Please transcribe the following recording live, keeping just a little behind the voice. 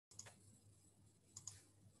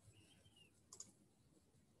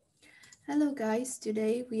Hello guys,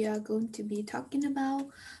 today we are going to be talking about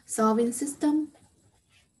solving solving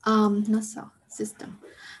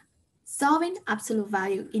absolute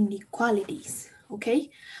value inequalities.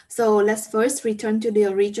 Okay, so let's first return to the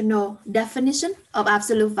original definition of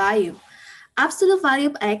absolute value. Absolute value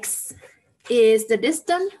of x is the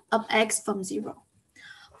distance of x from zero.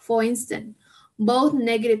 For instance, both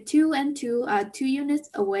 -2 and 2 are 2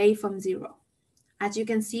 units away from zero, as you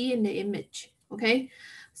can see in the image. Okay,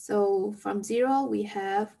 so from zero we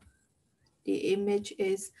have the image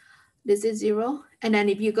is this is 0, and then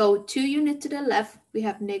if you go 2 units to the left we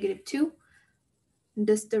have -2 in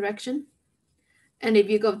this direction, and if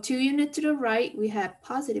you go 2 units to the right we have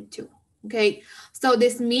 +2. Okay, so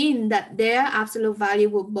this means that their absolute value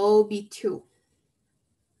will both be 2.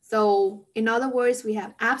 So in other words, we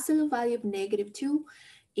have absolute value of -2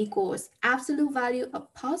 equals absolute value of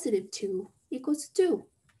 +2 equals 2.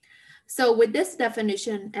 So with this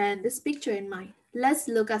definition and this picture in mind, let's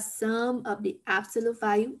look at some of the absolute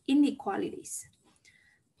value inequalities.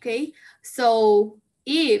 Okay, so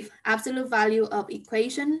if absolute value of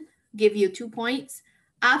equation give you 2 points,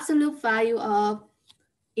 absolute value of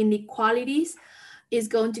inequalities is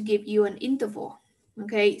going to give you an interval.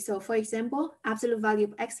 Okay, so for example, absolute value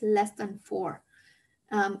of x less than 4.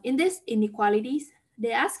 In this inequalities,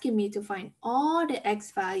 they're asking me to find all the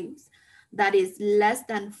x values that is less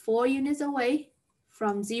than 4 units away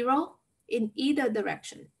from 0 in either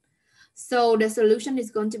direction. So the solution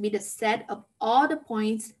is going to be the set of all the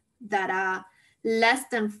points that are less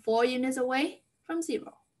than 4 units away from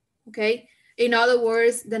 0. Okay, in other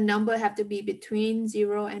words, the number have to be between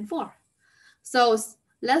 0 and 4. So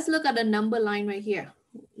let's look at the number line right here.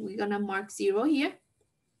 We're gonna mark 0 here.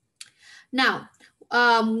 Now,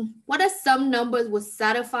 what are some numbers would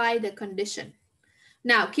satisfy the condition?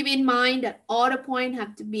 Now, keep in mind that all the points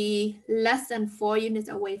have to be less than 4 units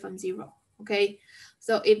away from 0, okay?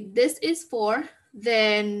 So if this is 4,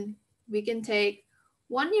 then we can take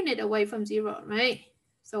 1 unit away from 0, right?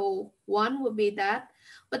 So 1 would be that.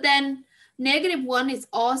 But then -1 is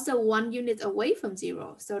also 1 unit away from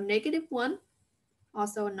 0. So -1,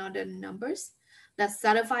 also another numbers that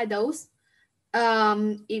satisfy those.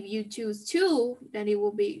 If you choose 2, then it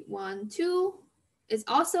will be 1, 2. It's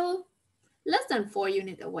also less than 4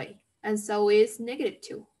 units away, and so is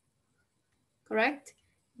 -2, correct?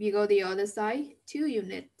 If you go the other side, 2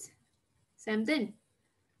 units, same thing.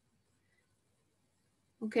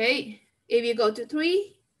 Okay, if you go to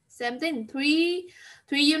 3, same thing. 3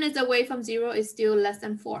 units away from 0 is still less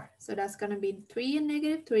than 4, so that's going to be 3 and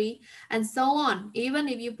 -3, and so on. Even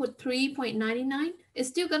if you put 3.99, it's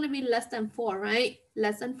still going to be less than 4, right?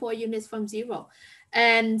 Less than 4 units from 0,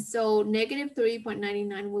 and so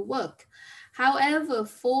 -3.99 will work. However,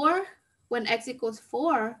 4, when x equals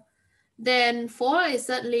 4, then 4 is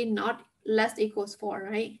certainly not less equals 4,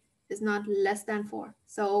 right? It's not less than 4.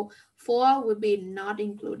 So 4 would be not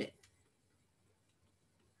included.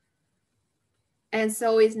 And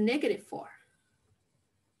so is -4.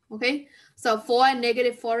 Okay, so 4 and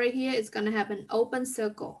 -4 right here is going to have an open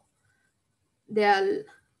circle.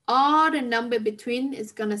 All the number between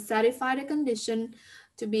is going to satisfy the condition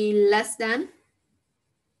to be less than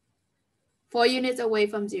 4 units away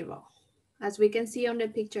from 0, as we can see on the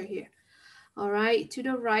picture here. All right, to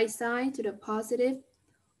the right side, to the positive,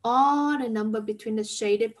 all the number between the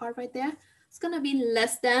shaded part right there, it's going to be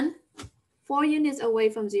less than 4 units away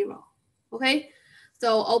from 0. Okay,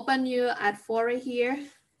 so open you at 4 right here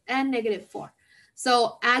and -4.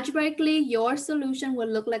 So algebraically, your solution will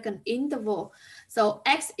look like an interval. So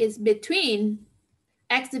x is between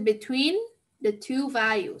the two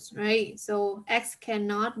values, right? So x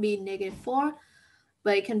cannot be -4,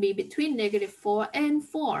 but it can be between -4 and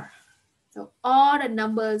 4. So all the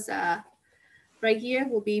numbers right here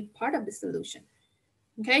will be part of the solution.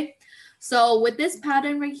 Okay, so with this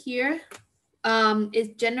pattern right here, is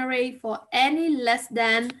generate for any less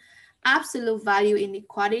than absolute value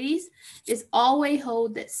inequalities, is always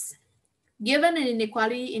hold this. Given an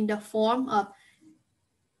inequality in the form of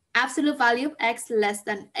absolute value of x less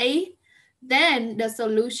than a, then the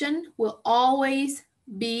solution will always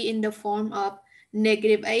be in the form of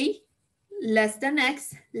 -a less than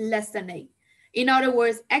x less than a. In other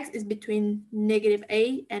words, x is between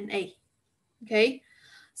 -a and a. Okay,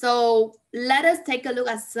 so let us take a look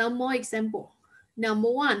at some more example. Number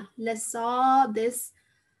 1, let's solve this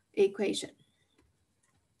equation.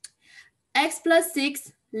 X plus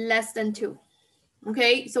 6 less than 2.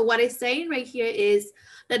 Okay, so what it's saying right here is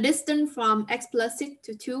the distance from x plus 6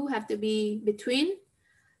 to 2 have to be between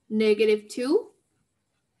 -2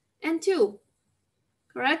 and 2.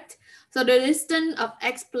 correct? So the distance of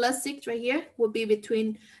x plus 6 right here would be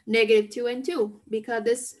between -2 and 2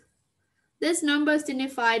 because this number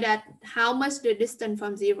signifies that how much the distance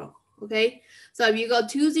from 0, okay? So if you go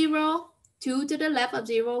 2, 0, 2 to the left of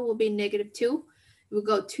 0 will be -2. If we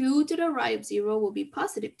go 2 to the right of 0 will be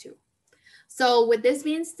 +2. So with this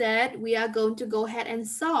being said, we are going to go ahead and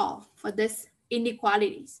solve for this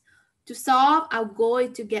inequalities. To solve, our goal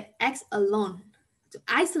is to get x alone, to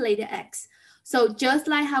isolate the x. So just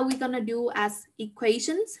like how we're going to do as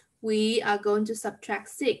equations, we are going to subtract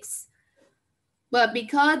 6. But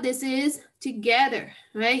because this is together,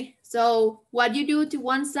 right? So what you do to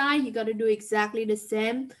one side, you got to do exactly the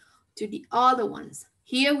same to the other ones.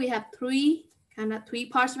 Here we have three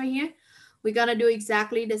parts right here. We're going to do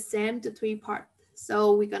exactly the same to 3 parts.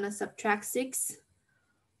 So we're going to subtract 6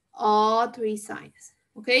 all 3 sides,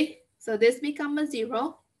 okay? So this becomes a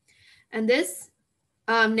 0. And this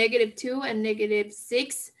 -2 and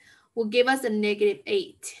 -6 will give us a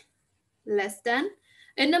 -8, less than.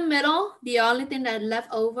 In the middle, the only thing that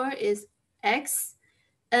left over is x.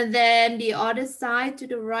 And then the other side to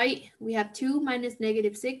the right, we have 2 minus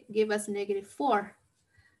 -6 give us -4.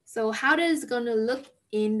 So how does it going to look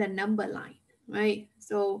in the number line, right?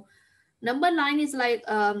 So number line is like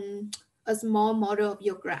a small model of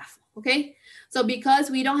your graph, okay? So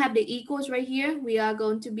because we don't have the equals right here, we are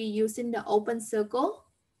going to be using the open circle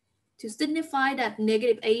to signify that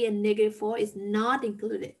 -8 and -4 is not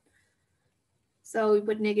included. So we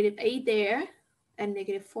put -8 there and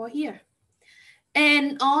 -4 here.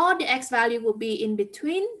 And all the x value will be in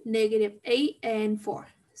between -8 and 4.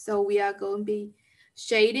 So we are going to be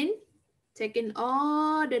shading, taking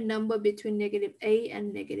all the number between -8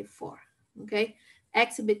 and -4. Okay,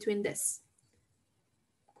 x between this.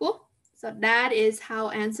 Cool. So that is how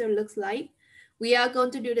answer looks like. We are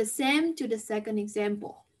going to do the same to the second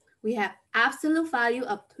example. We have absolute value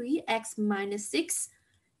of 3x minus 6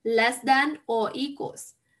 less than or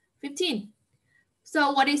equals 15.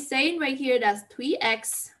 So what it's saying right here, that's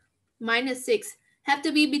 3x minus 6 have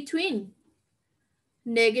to be between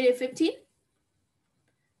 -15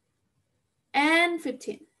 and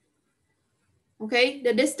 15. Okay,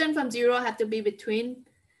 the distance from 0 have to be between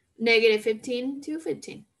 -15 to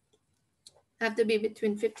 15. Have to be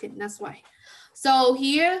between 15, that's why. So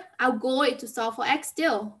here, our goal is to solve for x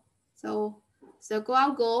still. So circle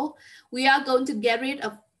our goal. We are going to get rid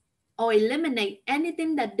of or eliminate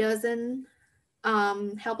anything that doesn't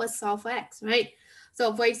help us solve for x, right?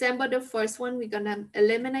 So for example, the first one, we're gonna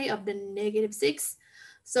eliminate of the -6.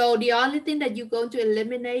 So the only thing that you're going to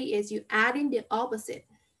eliminate is you adding the opposite,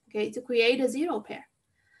 okay, to create a 0 pair.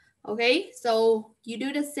 Okay, so you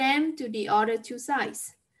do the same to the other 2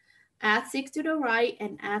 sides. Add 6 to the right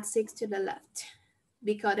and add 6 to the left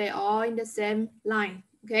because they're all in the same line,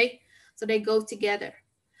 okay? So they go together.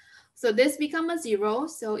 So this becomes a 0.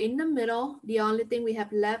 So in the middle, the only thing we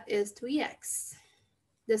have left is 3x.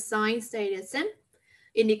 The sign stays the same.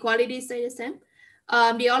 Inequality stays the same.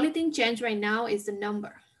 The only thing changed right now is the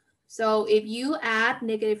number. So if you add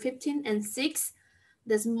 -15 and 6,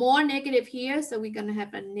 there's more negative here. So we're going to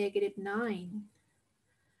have a -9.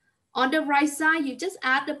 On the right side, you just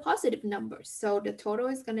add the positive numbers. So the total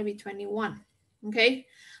is going to be 21. Okay.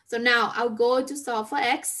 So now our goal to solve for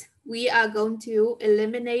x, we are going to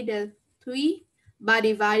eliminate the 3 by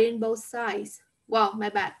dividing both sides. Well, my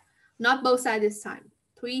bad. Not both sides this time.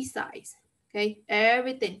 3 sides. Okay.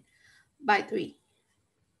 Everything by 3.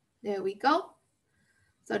 There we go.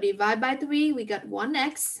 So divide by 3, we got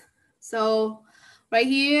 1x. So right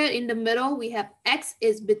here in the middle, we have x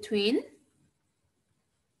is between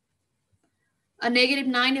a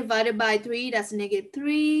 -9 divided by 3, that's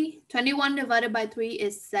 -3. 21 divided by 3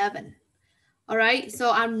 is 7. All right,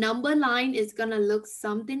 so our number line is gonna look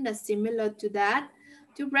something that's similar to that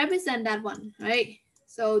to represent that one, right?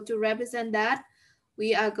 So to represent that,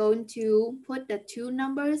 we are going to put the 2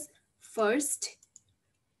 numbers first.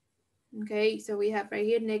 Okay, so we have right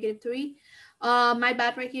here -3. My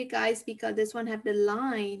bad right here, guys, because this one have the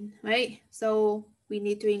line, right? So we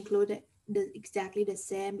need to include it, exactly the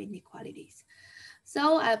same inequalities.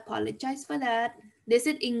 So I apologize for that. This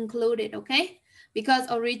is included, okay?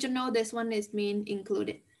 Because original, this one is mean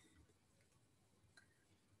included.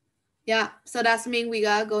 Yeah, so that's mean we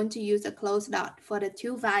are going to use a closed dot for the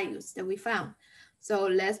 2 values that we found. So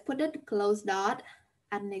let's put the closed dot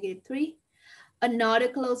at -3, another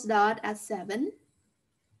closed dot at 7,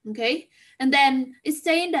 okay? And then it's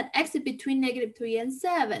saying that x is between -3 and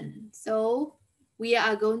 7. So we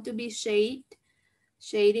are going to be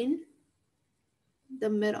shading the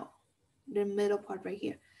middle part right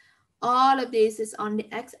here. All of this is on the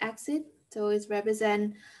x-axis. So it's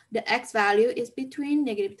represent the x value is between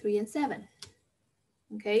 -3 and 7.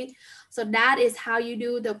 Okay, so that is how you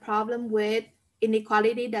do the problem with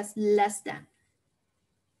inequality that's less than.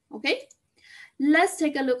 Okay, let's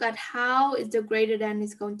take a look at how is the greater than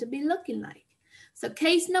is going to be looking like. So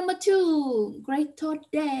case number 2, greater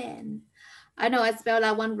than. I know I spelled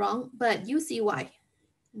that one wrong, but you see why.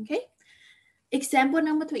 Okay, example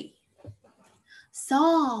number 3.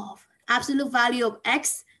 Solve absolute value of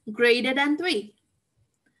x greater than 3.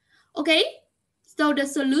 Okay, so the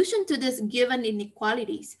solution to this given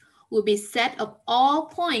inequalities will be set of all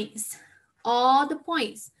points, all the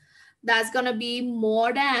points that's gonna be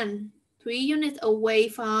more than 3 units away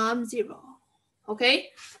from 0.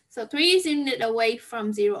 Okay, so 3 units away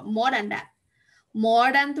from 0, more than that.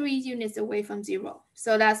 More than 3 units away from 0.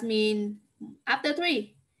 So that means after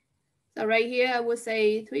 3. So right here, I would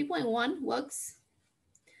say 3.1 works.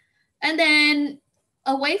 And then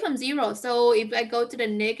away from 0. So if I go to the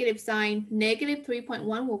negative sign, negative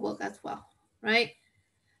 3.1 will work as well, right?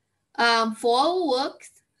 4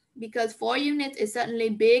 works because 4 units is certainly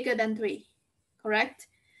bigger than 3, correct?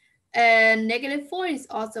 And negative 4 is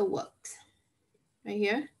also works right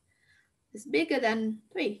here. It's bigger than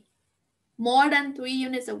 3, more than 3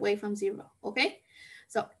 units away from 0, okay?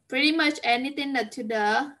 So pretty much anything that to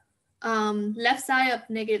the left side of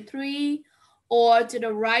 -3 or to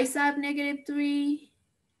the right side of -3,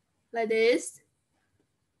 like this,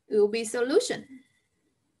 it will be solution.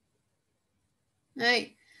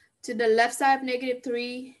 Right? To the left side of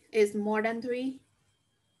 -3 is more than 3.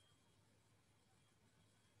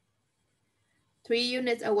 3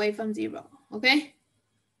 units away from 0, okay?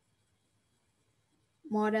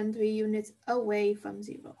 More than 3 units away from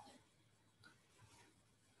 0.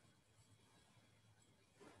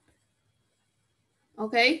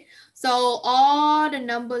 Okay, so all the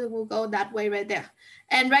numbers will go that way right there.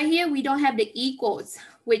 And right here, we don't have the equals,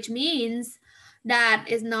 which means that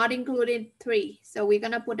is not included 3. So we're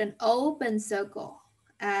gonna put an open circle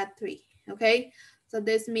at 3, okay? So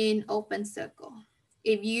this means open circle.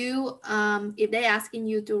 If you, if they're asking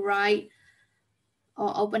you to write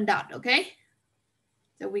or open dot, okay?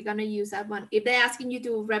 So we're gonna use that one. If they're asking you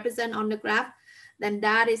to represent on the graph, then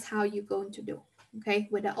that is how you're going to do, okay?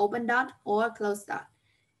 With an open dot or closed dot,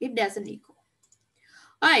 if there's an equal.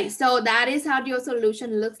 All right, so that is how your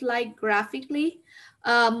solution looks like graphically.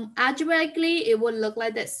 Algebraically, it will look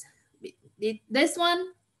like this. This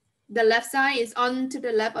one, the left side is on to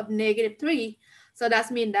the left of -3. So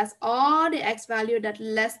that means that's all the x value that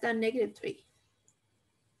less than -3.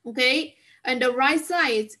 Okay, and the right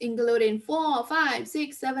side is including 4, 5,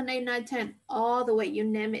 6, 7, 8, 9, 10, all the way, you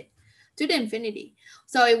name it, to the infinity.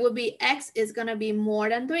 So it will be x is gonna be more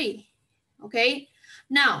than 3. Okay,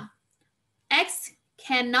 now x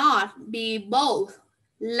cannot be both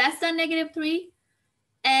less than -3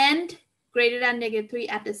 and greater than -3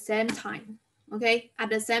 at the same time. Okay, at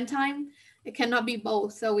the same time, it cannot be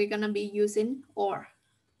both. So we're gonna be using or.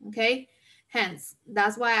 Okay, hence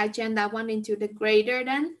that's why I changed that one into the greater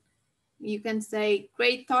than. You can say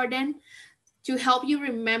greater than to help you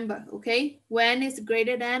remember. Okay, when it's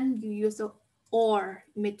greater than, you use a or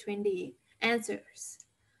between the answers.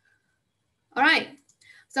 All right.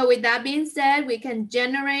 So with that being said, we can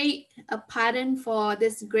generate a pattern for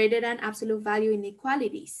this greater than absolute value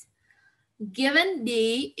inequalities. Given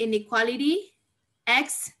the inequality,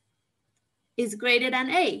 x is greater than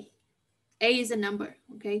a. A is a number,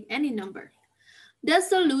 okay, any number. The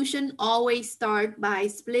solution always starts by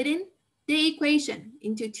splitting the equation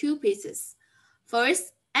into 2 pieces.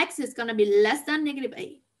 First, x is gonna be less than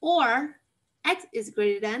 -a, or x is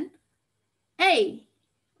greater than a.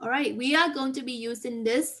 All right, we are going to be using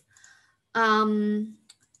this pattern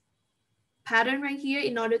right here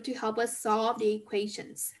in order to help us solve the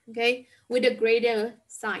equations, okay, with a greater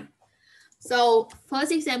sign. So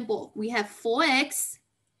first example, we have 4x,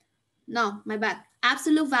 no, my bad,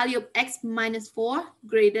 absolute value of x minus 4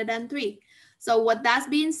 greater than 3. So what that's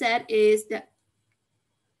being said is that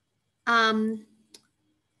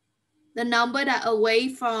the number that away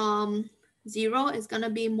from 0 is gonna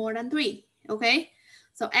be more than 3, okay?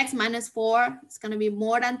 So x minus 4 is going to be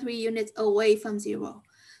more than 3 units away from 0.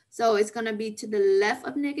 So it's going to be to the left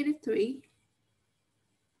of -3.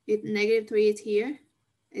 If -3 is here,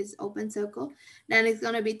 it's open circle. Then it's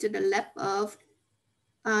going to be to the left of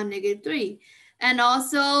 -3. And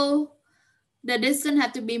also, the distance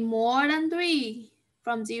have to be more than 3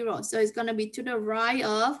 from 0. So it's going to be to the right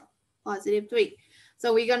of +3.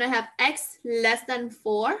 So we're going to have x less than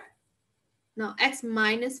 4. No, x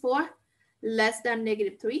minus 4 less than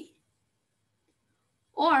 -3,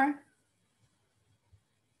 or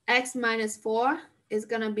x minus 4 is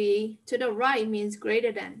going to be to the right means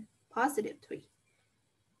greater than positive 3.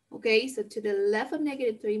 Okay, so to the left of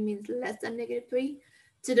negative 3 means less than negative 3.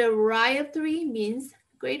 To the right of 3 means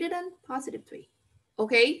greater than positive 3.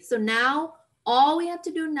 Okay, so now all we have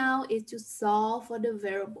to do now is to solve for the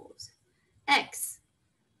variables. X,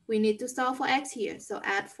 we need to solve for x here. So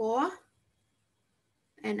add 4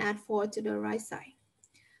 and add 4 to the right side.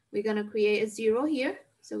 We're going to create a 0 here.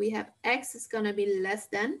 So we have x is going to be less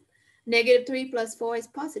than negative 3 plus 4 is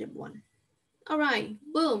positive 1. All right,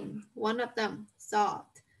 boom, one of them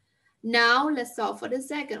solved. Now let's solve for the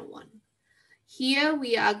second one. Here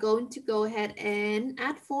we are going to go ahead and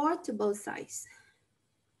add 4 to both sides.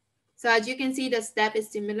 So as you can see, the step is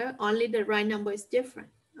similar, only the right number is different,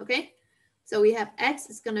 okay? So we have x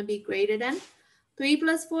is going to be greater than 3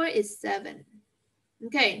 plus 4 is 7.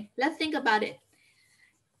 Okay, let's think about it.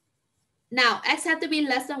 Now, x have to be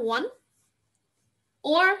less than 1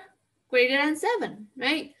 or greater than 7,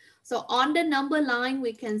 right? So on the number line,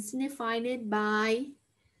 we can signify it by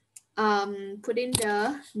putting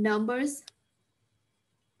the numbers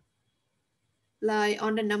like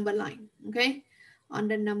on the number line, okay? On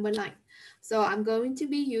the number line. So I'm going to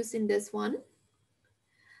be using this one.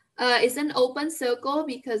 It's an open circle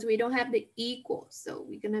because we don't have the equal. So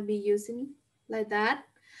we're going to be using like that.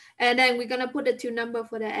 And then we're going to put the two number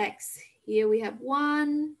for the x. Here we have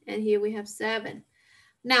 1 and here we have 7.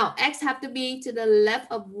 Now, x have to be to the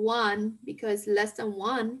left of 1 because less than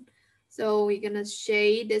 1. So we're going to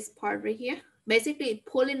shade this part right here. Basically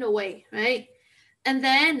pulling away, right? And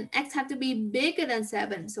then x have to be bigger than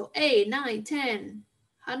 7. So 8, 9, 10,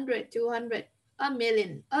 100, 200, a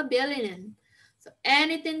million, a billion. So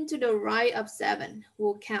anything to the right of 7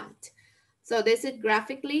 will count. So this is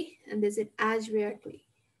graphically and this is algebraically.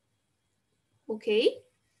 Okay,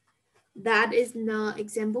 that is now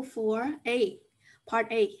example 4A,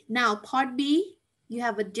 part A. Now part B, you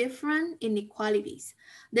have a different inequalities.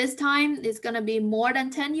 This time it's gonna be more than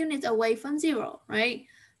 10 units away from 0, right?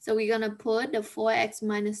 So we're gonna put the 4x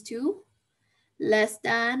minus 2 less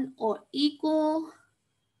than or equal.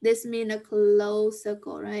 This means a closed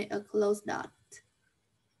circle, right? A closed dot.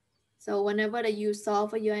 So whenever that you solve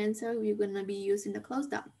for your answer, you're gonna be using the closed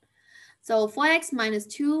dot. So 4x minus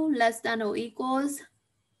 2 less than or equals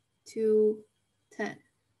to 10,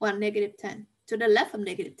 well, negative 10, to the left of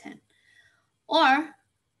negative 10. Or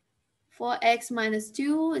 4x minus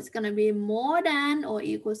 2 is gonna be more than or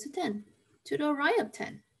equals to 10, to the right of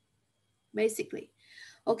 10, basically.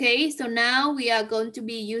 Okay, so now we are going to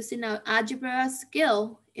be using our algebra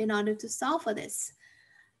skill in order to solve for this.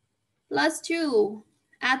 Plus 2,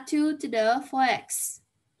 add 2 to the 4x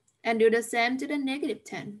and do the same to the negative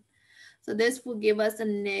 10. So this will give us a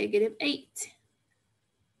negative 8.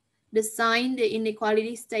 The sign, the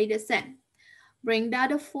inequality stay the same. Bring down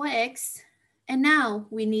the 4x and now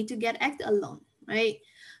we need to get x alone, right?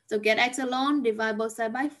 So get x alone, divide both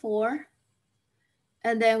sides by 4.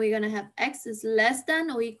 And then we're gonna have x is less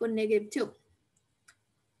than or equal to negative 2.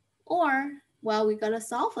 Or, well, we gotta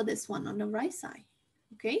solve for this one on the right side,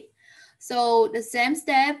 okay? So the same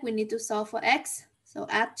step, we need to solve for x. So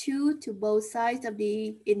add 2 to both sides of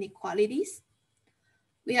the inequalities.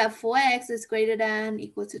 We have 4x is greater than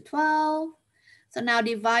equal to 12. So now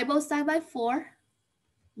divide both sides by 4,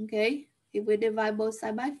 okay? If we divide both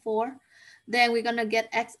sides by 4, then we're gonna get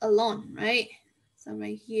x alone, right? So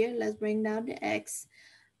right here, let's bring down the x.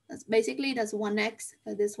 That's basically, that's 1x,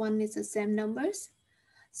 because this one is the same numbers.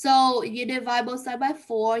 So you divide both sides by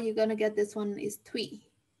 4, you're gonna get this one is 3.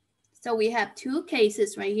 So we have two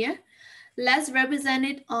cases right here. Let's represent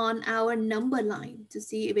it on our number line to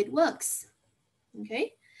see if it works.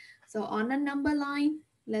 Okay, so on the number line,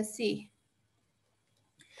 let's see.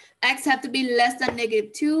 X have to be less than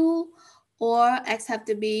negative 2 or x have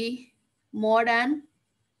to be more than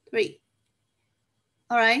 3.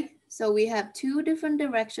 All right, so we have two different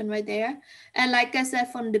directions right there. And like I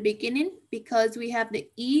said from the beginning, because we have the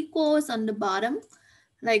equals on the bottom,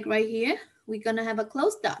 like right here, we're gonna have a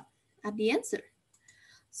closed dot at the answer.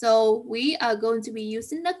 So we are going to be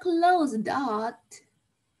using the closed dot.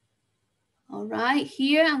 All right,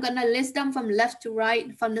 here I'm gonna list them from left to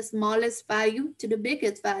right, from the smallest value to the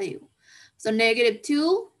biggest value. So negative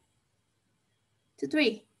 2 to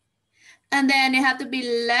 3. And then it have to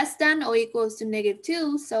be less than or equals to negative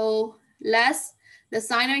 2. So less, the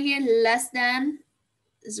sign right here, less than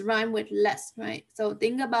is rhyme with less, right? So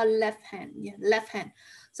think about left hand, yeah, left hand.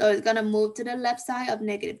 So it's gonna move to the left side of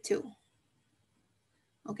negative 2.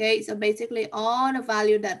 Okay, so basically all the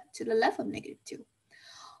value that to the left of negative 2.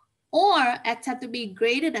 Or x have to be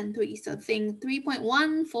greater than 3. So think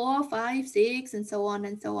 3.1, 4, 5, 6, and so on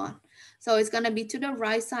and so on. So it's going to be to the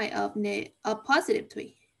right side of positive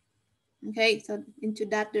 3. Okay, so into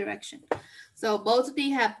that direction. So both of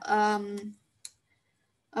these have,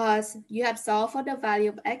 you have solved for the value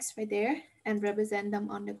of x right there and represent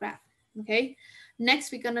them on the graph. Okay,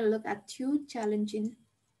 next we're going to look at 2 challenging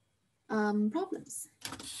problems.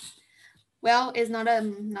 Well, it's not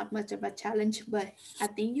much of a challenge, but I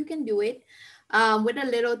think you can do it with a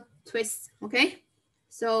little twist. Okay,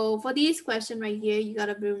 so for these questions right here, you got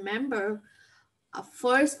to remember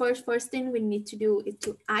first thing we need to do is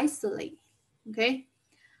to isolate. Okay,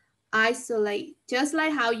 isolate, just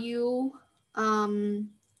like how you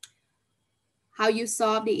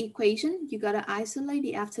solve the equation. You got to isolate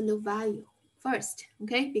the absolute value first.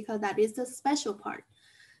 Okay, because that is the special part.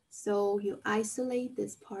 So you isolate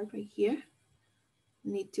this part right here.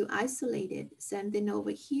 Need to isolate it. Same thing over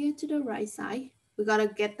here to the right side. We gotta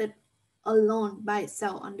get that alone by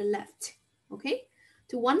itself on the left, okay,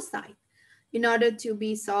 to one side in order to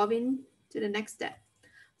be solving to the next step.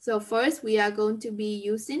 So first we are going to be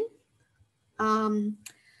using our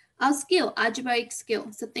skill, algebraic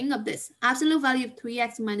skill. So think of this. Absolute value of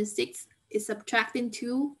 3x minus 6 is subtracting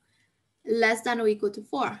 2 less than or equal to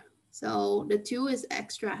 4. So the 2 is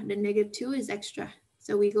extra, the negative 2 is extra.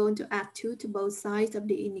 So we're going to add 2 to both sides of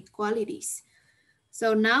the inequalities.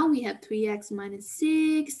 So now we have 3x minus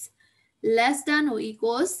 6 less than or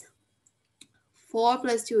equals 4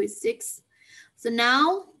 plus 2 is 6. So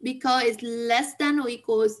now, because it's less than or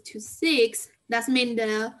equals to 6, that means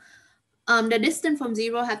the distance from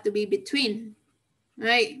 0 have to be between,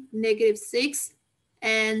 right? Negative 6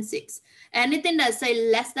 and 6. Anything that say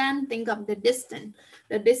less than, think of the distance.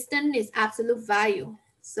 The distance is absolute value.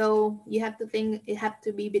 So you have to think it have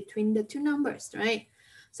to be between the two numbers, right?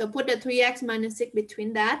 So put the 3x minus 6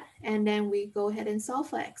 between that, and then we go ahead and solve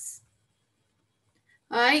for x.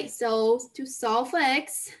 All right, so to solve for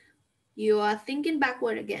x, you are thinking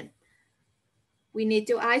backward again. We need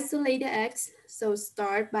to isolate the x, so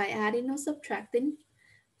start by adding or subtracting.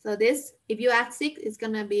 So this, if you add 6, it's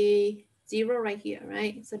gonna be 0 right here,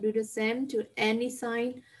 right? So do the same to any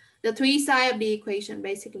sign, the 3 side of the equation,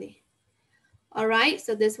 basically. All right,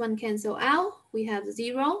 so this one cancel out. We have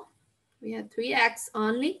 0. We have 3x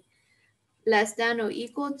only, less than or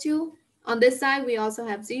equal to. On this side, we also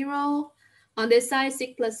have 0. On this side,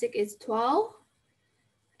 6 plus 6 is 12.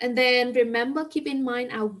 And then remember, keep in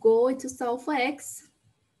mind our goal is to solve for x.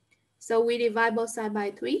 So we divide both sides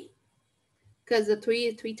by 3, because the 3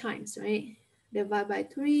 is 3 times, right? Divide by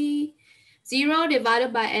 3. 0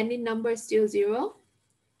 divided by any number is still 0.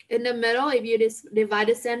 In the middle, if you divide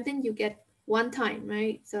the same thing, you get 1 time,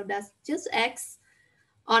 right? So that's just x.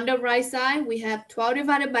 On the right side, we have 12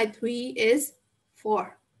 divided by 3 is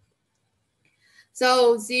 4.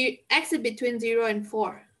 So x is between 0 and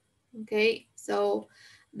 4. Okay, so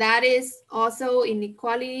that is also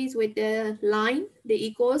inequalities with the line, the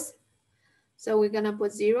equals. So we're gonna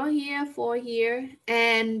put 0 here, 4 here,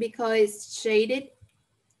 and because it's shaded,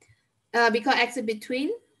 because x is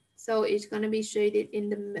between, so it's gonna be shaded in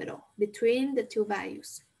the middle between the two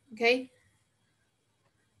values. Okay.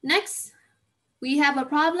 Next, we have a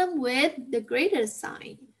problem with the greater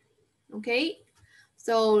sign. Okay.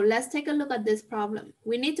 So let's take a look at this problem.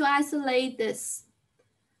 We need to isolate this,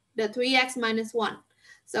 the 3x minus 1.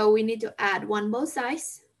 So we need to add 1 both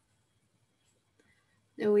sides.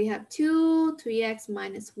 Then we have 2, 3x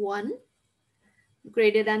minus 1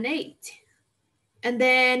 greater than 8. And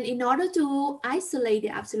then in order to isolate the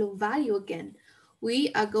absolute value again,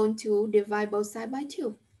 we are going to divide both sides by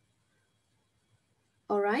 2.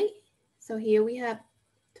 All right, so here we have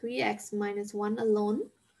 3x minus 1 alone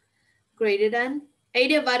greater than 8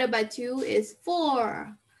 divided by 2 is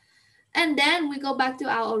 4. And then we go back to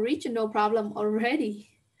our original problem already.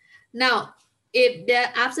 Now, if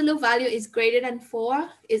the absolute value is greater than 4,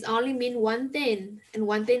 it only means one thing and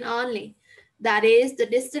one thing only. That is, the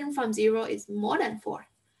distance from 0 is more than 4.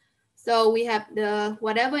 So we have the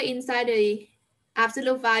whatever inside the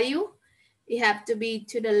absolute value, it have to be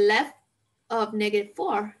to the left of negative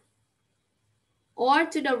 4 or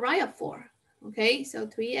to the right of 4. Okay, so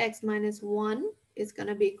 3x minus 1 is going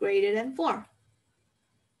to be greater than 4.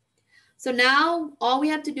 So now all we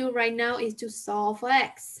have to do right now is to solve for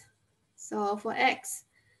x. Solve for x.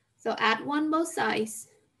 So add 1 both sides.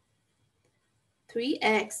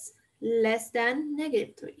 3x less than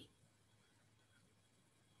negative 3.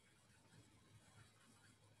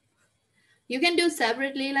 You can do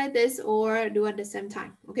separately like this or do at the same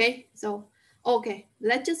time, okay? So, okay,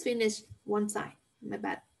 let's just finish one side, my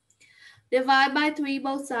bad. Divide by 3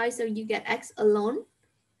 both sides so you get x alone.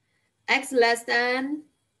 X less than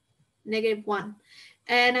negative 1.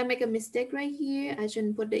 And I make a mistake right here. I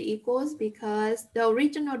shouldn't put the equals because the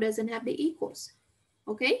original doesn't have the equals.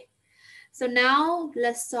 Okay, so now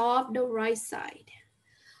let's solve the right side.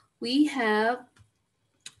 We have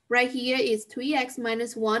right here is 3x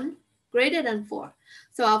minus 1 greater than 4.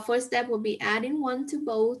 So our first step will be adding 1 to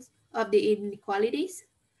both of the inequalities.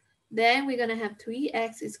 Then we're going to have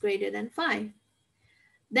 3x is greater than 5.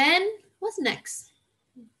 Then what's next?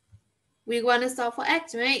 We want to solve for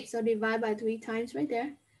x, right? So divide by 3 times right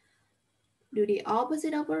there. Do the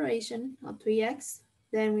opposite operation of 3x.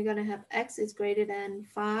 Then we're going to have x is greater than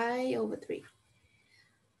 5 over 3.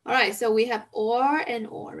 All right, so we have OR and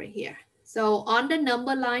OR right here. So on the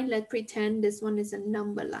number line, let's pretend this one is a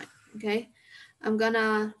number line, okay? I'm going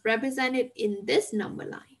to represent it in this number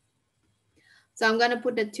line. So I'm going to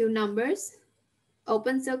put the two numbers,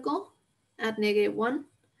 open circle at -1,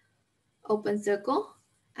 open circle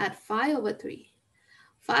at 5 over 3.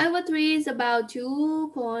 5 over 3 is about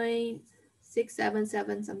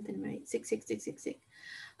 2.677 something, right? 66666.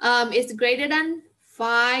 It's greater than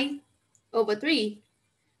 5 over 3.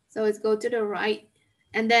 So it's go to the right.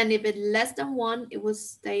 And then if it's less than 1, it will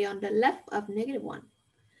stay on the left of -1.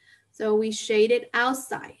 So we shade it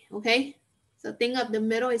outside, okay? So think of the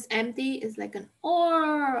middle is empty. It's like an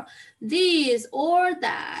or, this or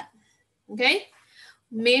that, okay?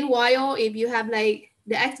 Meanwhile, if you have like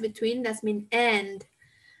the x between, that's mean and.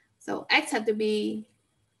 So x have to be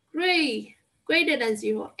greater than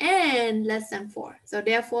 0 and less than 4. So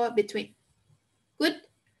therefore, between. Good?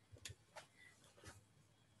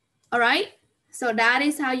 All right? So that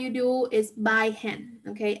is how you do is by hand,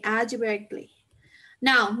 okay, algebraically.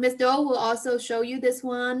 Now, Ms. Doe will also show you this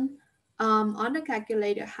one on the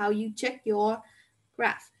calculator, how you check your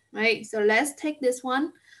graph, right? So let's take this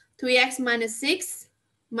one, 3x minus 6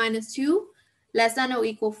 minus 2 less than or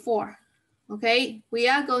equal 4, okay? We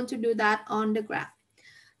are going to do that on the graph.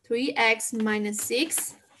 3x minus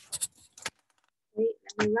 6, wait,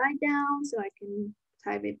 let me write down so I can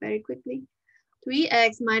type it very quickly.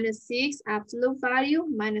 3x minus 6 absolute value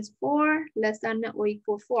minus 4 less than or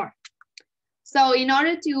equal 4. So in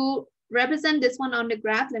order to represent this one on the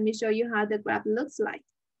graph, let me show you how the graph looks like,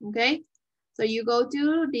 okay? So you go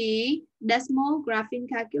to the decimal graphing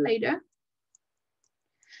calculator.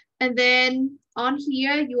 And then on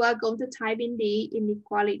here, you are going to type in the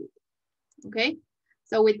inequality, okay?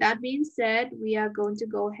 So with that being said, we are going to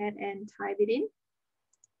go ahead and type it in.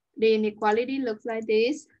 The inequality looks like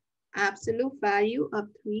this. Absolute value of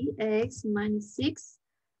 3x minus 6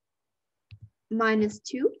 minus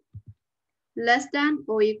 2 less than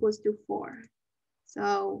or equals to 4.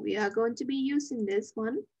 So we are going to be using this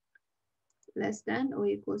one, less than or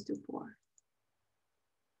equals to 4.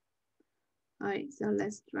 All right, so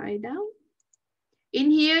let's try it out.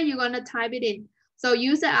 In here, you're gonna type it in. So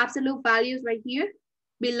use the absolute values right here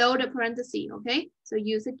below the parenthesis, okay? So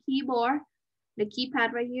use the keyboard, the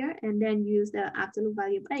keypad right here, and then use the absolute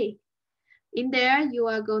value of A. In there, you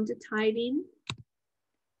are going to type in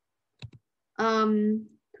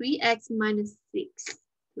 3x minus 6.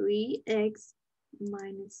 3x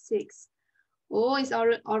minus 6. Oh, it's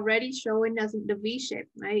already showing us the V shape,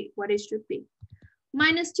 right? What it should be.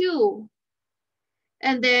 Minus 2.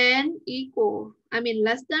 And then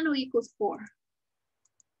less than or equals 4.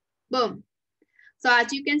 Boom. So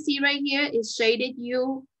as you can see right here, it's shaded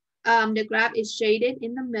the graph is shaded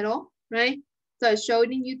in the middle, right? So it's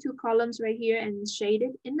showing you two columns right here and it's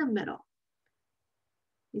shaded in the middle.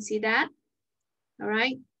 You see that? All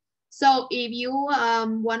right. So if you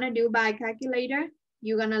want to do by calculator,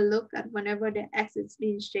 you're going to look at whenever the x is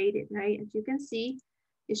being shaded, right? As you can see,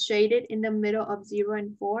 it's shaded in the middle of 0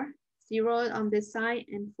 and 4. 0 on this side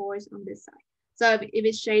and 4 is on this side. So if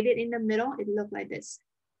it's shaded in the middle, it looks like this,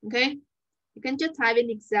 okay? You can just type in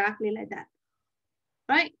exactly like that,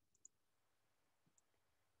 right?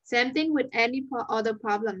 Same thing with any other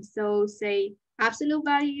problem. So say absolute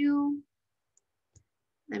value.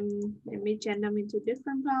 Let me change them into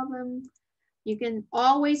different problem. You can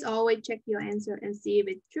always check your answer and see if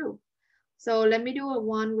it's true. So let me do a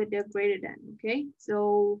one with the greater than, okay?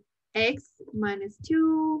 So x minus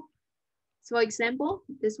 2. So for example,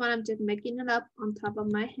 this one I'm just making it up on top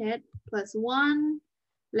of my head, plus 1.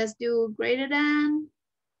 Let's do greater than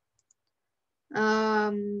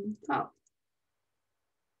 12.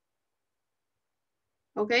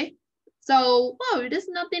 Okay, so whoa, there's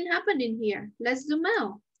nothing happening here. Let's zoom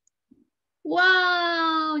out.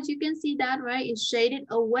 Wow, you can see that, right? It's shaded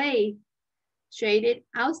away, shaded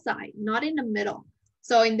outside, not in the middle.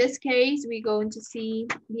 So in this case, we're going to see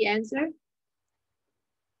the answer.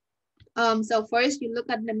 So first you look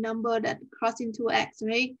at the number that crossing 2x,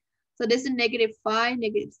 right? So this is -5,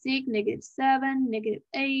 -6, -7,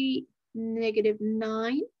 -8,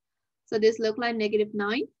 -9. So this look like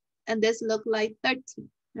 -9, and this look like 13,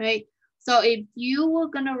 right? So if you were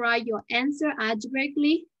gonna write your answer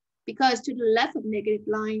algebraically, because to the left of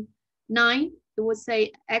 -9, it would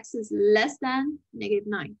say x is less than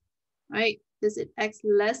 -9, right? This is x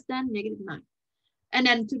less than -9. And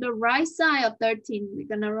then to the right side of 13, we're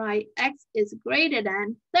gonna write x is greater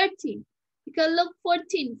than 13. Because look,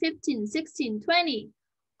 14, 15, 16, 20,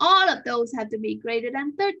 all of those have to be greater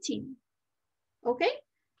than 13. Okay?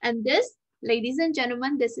 And this, ladies and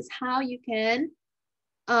gentlemen, this is how you can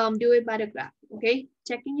do it by the graph. Okay?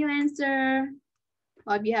 Checking your answer,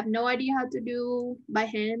 or if you have no idea how to do by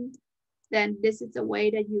hand, then this is the way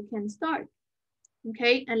that you can start.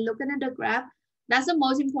 Okay? And looking at the graph, that's the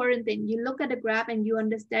most important thing. You look at the graph and you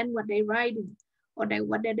understand what they're writing, or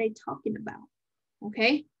what are they talking about.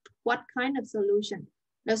 Okay? What kind of solution?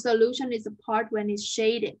 The solution is the part when it's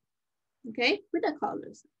shaded. Okay? With the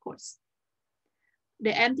colors, of course.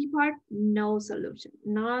 The empty part, no solution.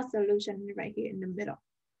 No solution right here in the middle.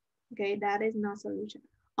 Okay, that is no solution.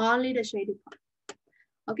 Only the shaded part.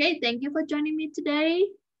 Okay, thank you for joining me today.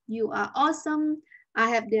 You are awesome. I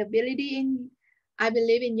have the ability I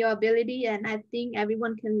believe in your ability, and I think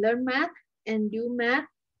everyone can learn math and do math.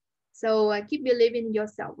 So keep believing in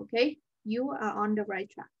yourself, okay? You are on the right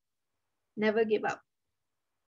track. Never give up.